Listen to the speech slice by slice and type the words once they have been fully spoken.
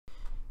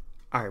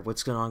Alright,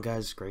 what's going on,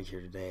 guys? Greg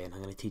here today, and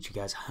I'm going to teach you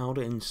guys how to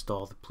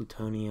install the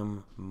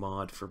Plutonium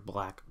mod for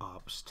Black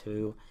Ops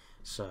 2.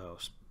 So,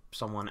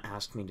 someone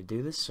asked me to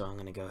do this, so I'm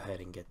going to go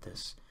ahead and get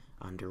this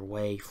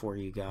underway for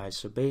you guys.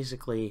 So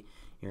basically,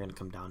 you're going to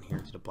come down here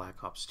to the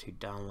Black Ops 2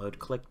 download,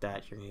 click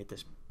that, you're going to get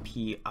this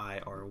piry.exe.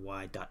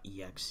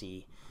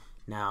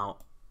 Now,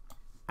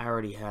 I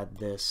already had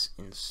this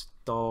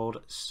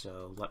installed,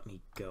 so let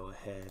me go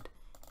ahead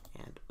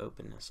and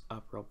open this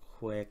up real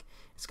quick.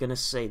 It's going to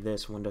say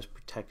this: Windows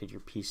protected your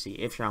PC.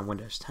 If you're on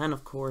Windows 10,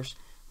 of course,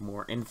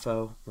 more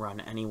info, run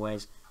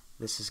anyways.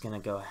 This is going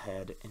to go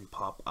ahead and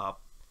pop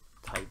up.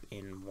 Type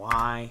in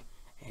Y,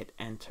 hit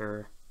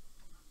enter,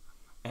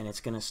 and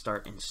it's going to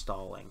start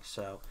installing.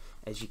 So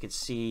as you can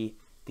see,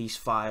 these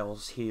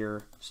files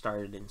here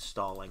started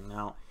installing.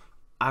 Now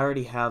I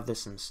already have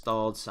this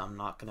installed, so I'm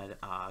not going to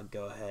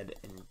go ahead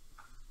and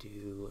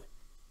do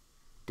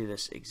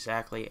this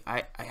exactly.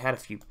 I had a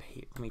few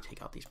let me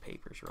take out these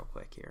papers real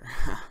quick here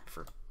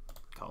for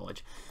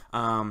college.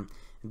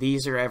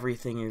 These are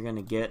everything you're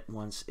gonna get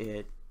once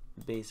it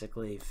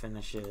basically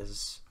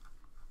finishes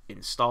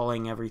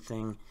installing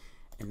everything,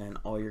 and then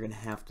all you're gonna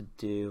have to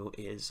do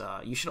is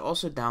you should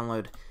also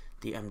download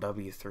the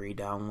MW3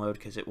 download,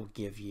 because it will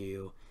give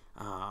you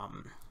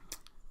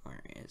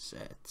where is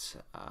it,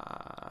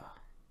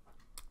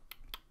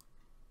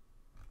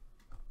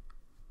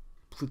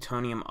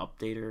 Plutonium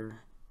updater,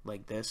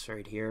 like this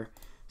right here.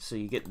 So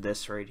you get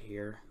this right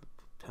here,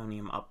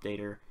 Plutonium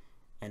updater,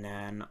 and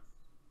then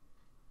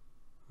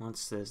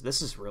once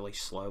this is really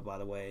slow, by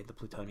the way, the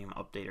Plutonium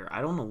updater.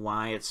 I don't know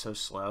why it's so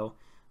slow.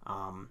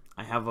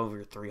 I have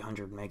over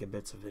 300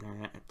 megabits of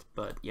internet,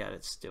 but yeah,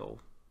 it's still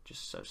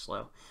just so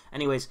slow.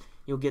 Anyways,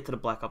 you'll get to the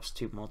Black Ops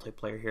 2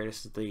 multiplayer here.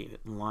 This is the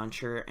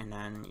launcher, and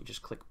then you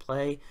just click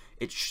play.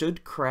 It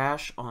should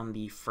crash on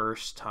the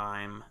first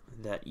time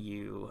that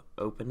you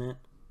open it.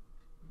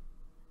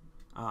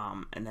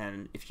 And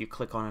then if you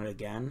click on it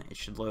again, it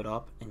should load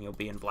up and you'll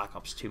be in Black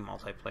Ops 2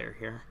 multiplayer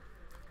here,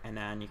 and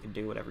then you can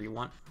do whatever you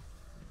want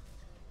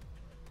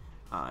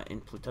in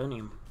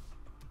Plutonium.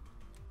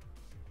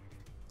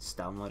 It's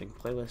downloading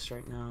playlists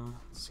right now.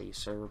 Let's see,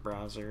 server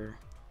browser.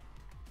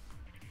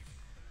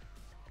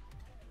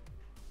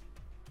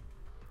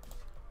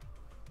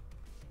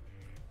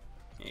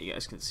 Yeah, you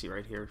guys can see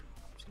right here.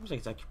 Seems like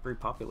it's actually pretty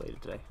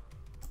populated today.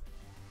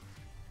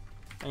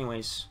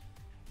 Anyways,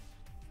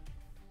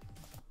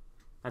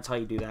 that's how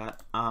you do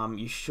that.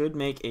 You should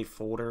make a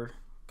folder,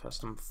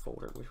 custom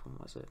folder. Which one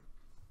was it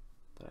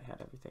that I had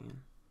everything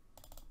in?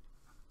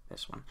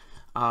 This one.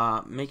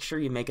 Make sure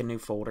you make a new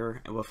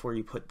folder before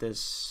you put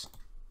this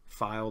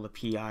file, the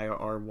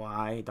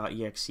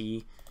piry.exe,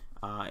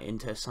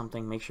 into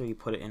something. Make sure you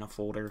put it in a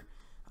folder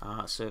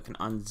so it can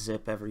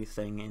unzip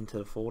everything into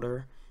the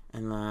folder,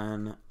 and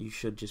then you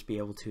should just be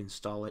able to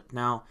install it.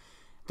 Now,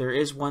 there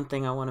is one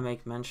thing I want to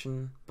make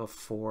mention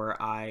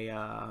before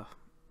I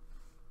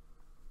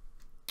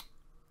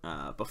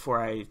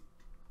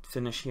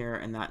finish here,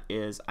 and that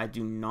is, I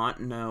do not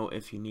know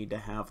if you need to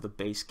have the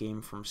base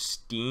game from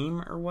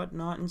Steam or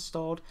whatnot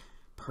installed.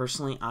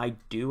 Personally, I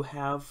do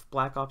have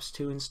Black Ops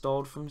 2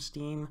 installed from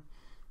Steam,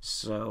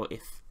 so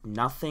if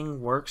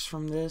nothing works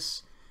from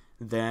this,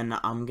 then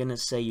I'm gonna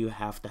say you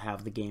have to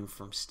have the game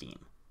from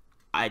Steam.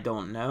 I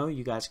don't know,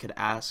 you guys could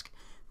ask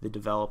the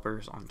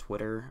developers on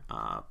Twitter,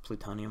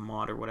 Plutonium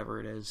Mod or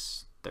whatever it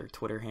is their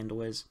Twitter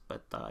handle is,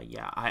 but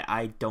yeah,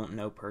 I don't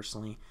know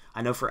personally.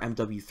 I know for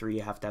MW3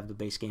 you have to have the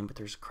base game, but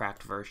there's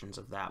cracked versions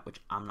of that, which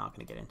I'm not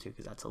going to get into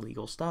because that's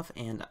illegal stuff,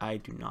 and I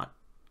do not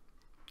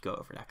go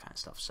over that kind of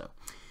stuff. So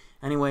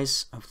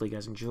anyways, hopefully you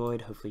guys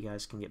enjoyed. Hopefully you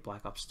guys can get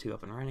Black Ops 2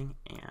 up and running,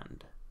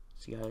 and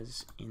see you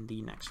guys in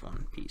the next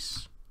one.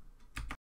 Peace.